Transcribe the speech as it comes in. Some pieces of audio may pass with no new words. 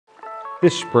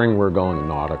This spring we're going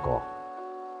nautical.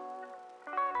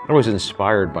 I was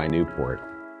inspired by Newport.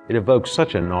 It evokes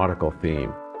such a nautical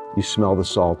theme. You smell the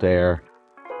salt air,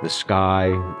 the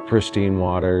sky, pristine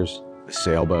waters, the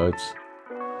sailboats.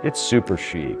 It's super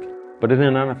chic, but in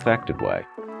an unaffected way.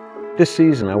 This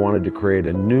season I wanted to create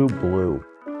a new blue.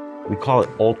 We call it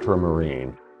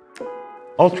ultramarine.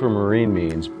 Ultramarine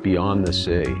means beyond the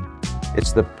sea.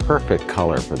 It's the perfect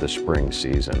color for the spring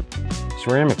season.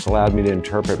 Ceramics allowed me to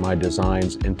interpret my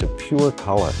designs into pure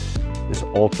color. This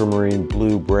ultramarine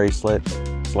blue bracelet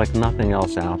is like nothing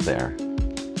else out there.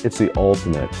 It's the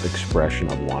ultimate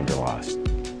expression of wanderlust.